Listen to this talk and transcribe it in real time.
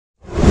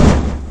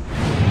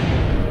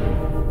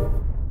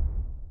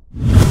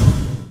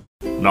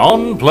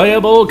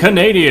Non-Playable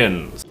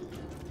Canadians.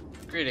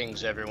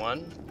 Greetings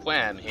everyone,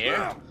 Pwam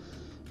here.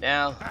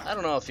 Now, I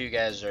don't know if you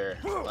guys are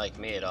like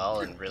me at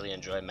all and really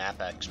enjoy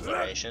map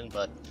exploration,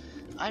 but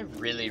I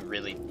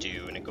really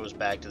do, and it goes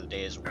back to the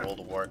days of World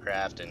of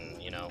Warcraft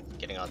and, you know,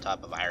 getting on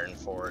top of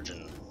Ironforge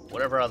and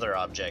whatever other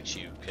objects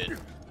you could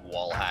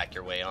wall hack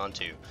your way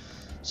onto.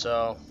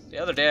 So, the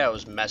other day I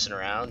was messing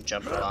around,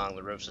 jumping along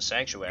the roofs of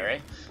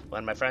Sanctuary,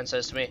 when my friend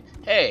says to me,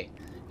 "Hey,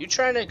 you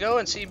trying to go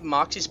and see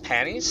Moxxi's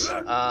panties?"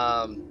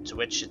 To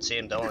which it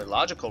seemed the only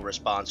logical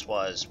response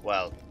was,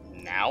 well,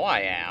 now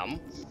I am.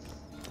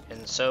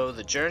 And so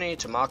the journey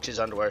to Moxxi's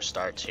underwear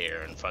starts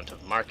here in front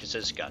of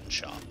Marcus's gun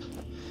shop.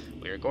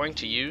 We are going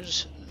to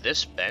use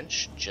this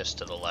bench just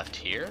to the left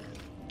here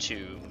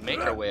to make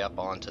our way up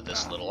onto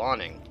this little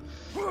awning.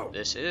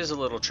 This is a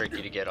little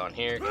tricky to get on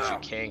here because you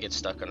can get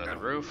stuck under the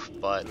roof,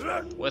 but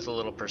with a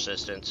little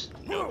persistence,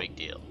 no big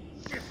deal.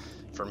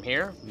 From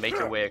here, make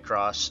your way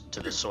across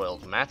to the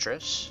soiled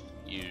mattress.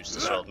 Use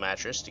the soiled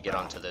mattress to get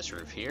onto this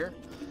roof here,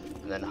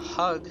 and then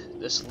hug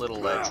this little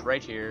ledge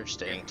right here,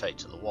 staying tight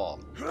to the wall.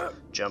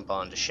 Jump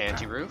onto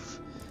shanty roof,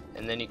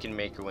 and then you can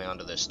make your way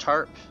onto this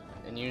tarp,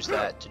 and use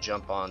that to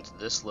jump onto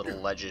this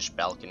little ledge-ish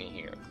balcony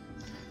here.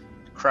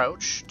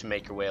 Crouch to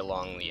make your way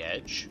along the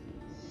edge.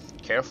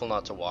 Careful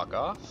not to walk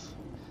off,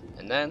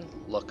 and then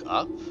look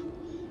up,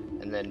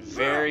 and then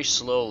very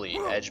slowly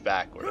edge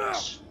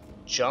backwards.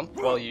 Jump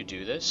while you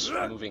do this,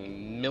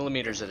 moving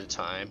millimeters at a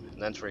time,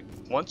 and then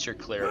once you're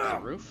clear of the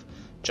roof,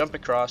 jump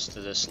across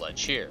to this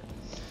ledge here.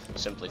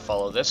 Simply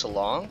follow this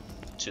along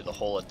to the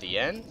hole at the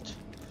end,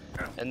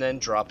 and then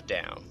drop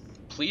down.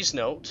 Please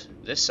note,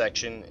 this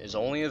section is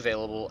only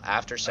available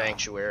after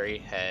Sanctuary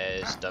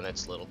has done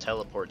its little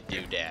teleport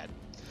doodad.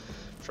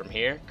 From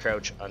here,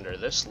 crouch under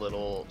this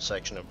little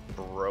section of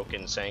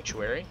broken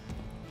Sanctuary,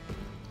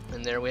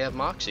 and there we have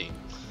Moxxi,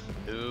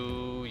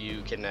 who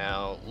you can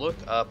now look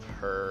up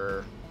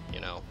her,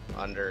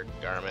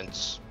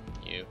 undergarments,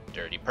 you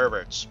dirty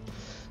perverts.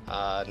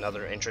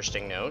 Another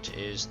interesting note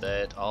is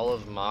that all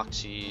of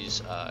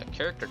Moxxi's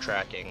character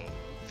tracking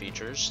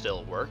features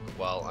still work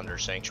while under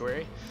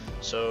Sanctuary,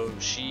 so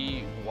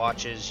she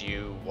watches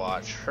you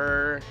watch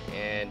her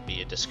and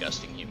be a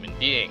disgusting human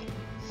being.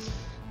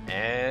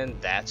 And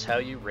that's how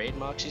you raid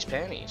Moxxi's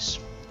panties.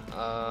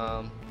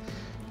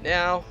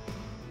 Now,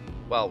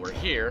 while we're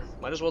here,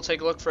 might as well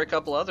take a look for a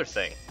couple other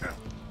things.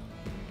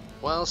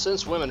 Well,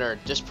 since women are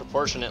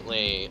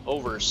disproportionately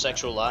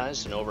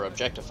over-sexualized and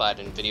over-objectified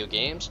in video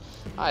games,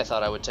 I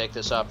thought I would take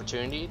this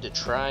opportunity to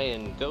try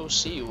and go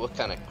see what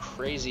kind of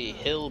crazy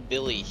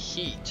hillbilly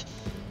heat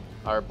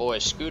our boy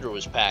Scooter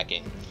was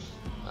packing.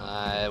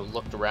 I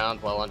looked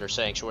around while under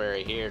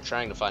Sanctuary here,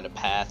 trying to find a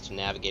path to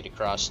navigate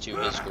across to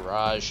his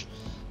garage.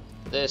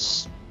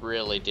 This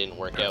really didn't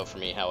work out for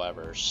me,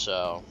 however,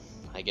 so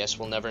I guess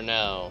we'll never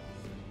know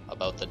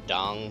about the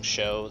dong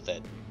show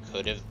that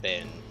could have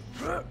been.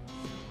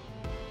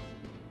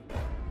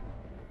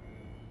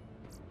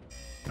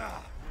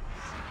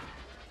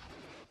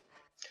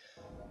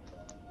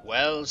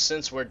 Well,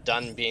 since we're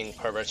done being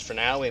perverts for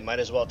now, we might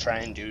as well try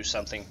and do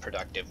something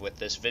productive with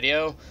this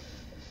video.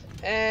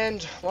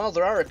 And, well,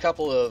 there are a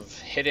couple of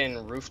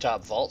hidden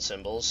rooftop vault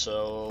symbols,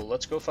 so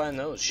let's go find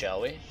those,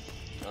 shall we?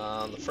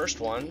 The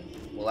first one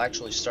will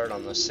actually start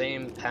on the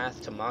same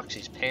path to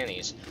Moxxi's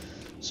panties.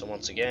 So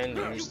once again,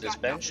 use this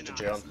bench to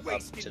jump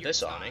up to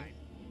this awning.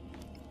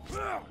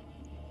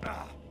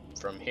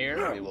 From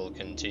here, we will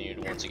continue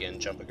to once again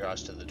jump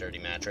across to the dirty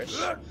mattress.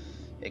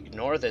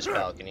 Ignore this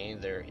balcony,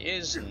 there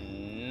is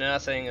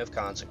nothing of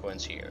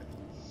consequence here.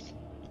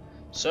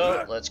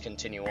 So let's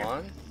continue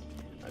on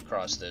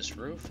across this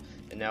roof,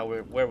 and now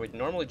where we'd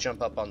normally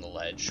jump up on the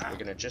ledge, we're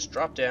going to just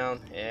drop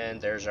down,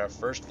 and there's our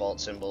first vault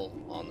symbol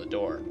on the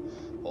door.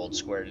 Hold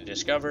square to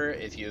discover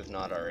if you have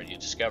not already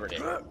discovered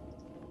it.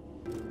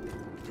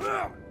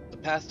 The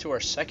path to our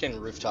second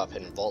rooftop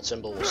hidden vault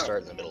symbol will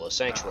start in the middle of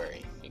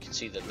Sanctuary. You can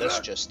see that this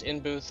just in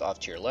booth off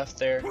to your left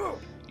there.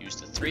 Use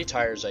the 3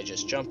 tires I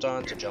just jumped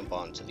on to jump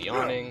onto the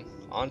awning,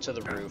 onto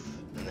the roof,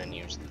 and then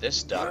use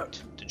this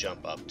duct to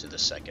jump up to the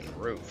second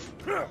roof.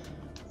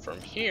 From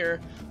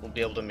here, we'll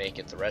be able to make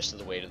it the rest of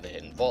the way to the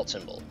hidden vault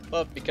symbol,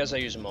 but because I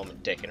use a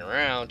moment dicking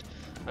around,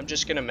 I'm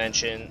just going to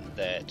mention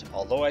that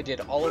although I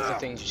did all of the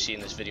things you see in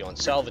this video on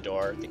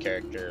Salvador, the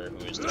character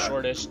who is the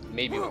shortest,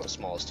 maybe with the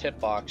smallest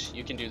hitbox,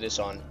 you can do this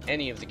on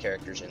any of the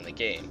characters in the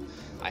game.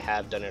 I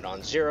have done it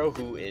on Zero,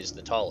 who is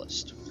the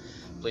tallest.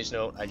 Please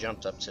note, I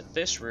jumped up to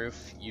this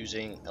roof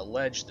using a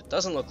ledge that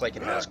doesn't look like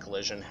it has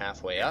collision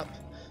halfway up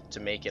to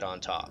make it on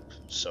top.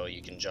 So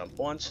you can jump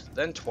once,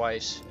 then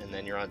twice, and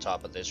then you're on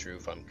top of this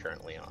roof I'm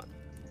currently on.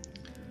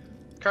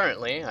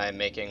 Currently, I am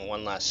making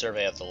one last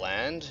survey of the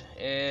land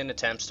in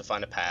attempts to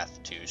find a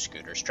path to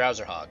Scooter's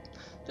trouser hog.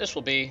 This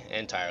will be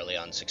entirely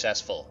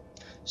unsuccessful.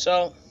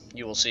 So,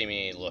 you will see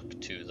me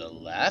look to the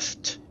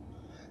left,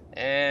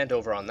 and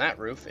over on that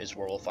roof is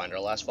where we'll find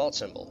our last vault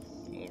symbol.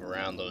 Move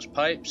around those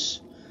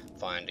pipes,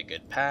 find a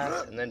good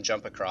path, and then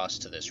jump across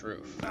to this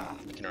roof.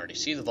 You can already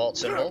see the vault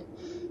symbol.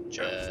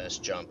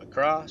 Just jump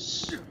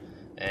across,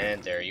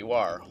 And there you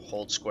are.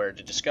 Hold square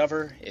to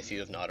discover if you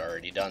have not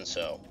already done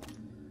so.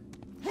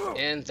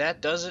 And that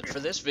does it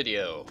for this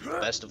video.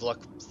 Best of luck,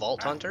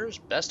 Vault Hunters.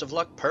 Best of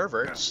luck,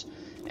 perverts.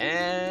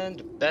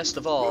 And best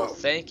of all,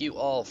 thank you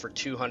all for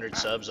 200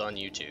 subs on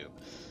YouTube.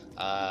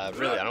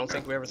 Really, I don't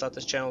think we ever thought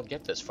this channel would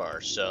get this far,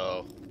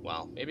 so,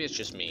 well, maybe it's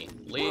just me.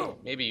 Lee,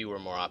 maybe you were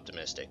more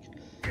optimistic.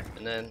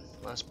 And then,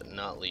 last but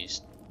not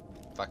least,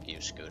 fuck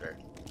you, Scooter.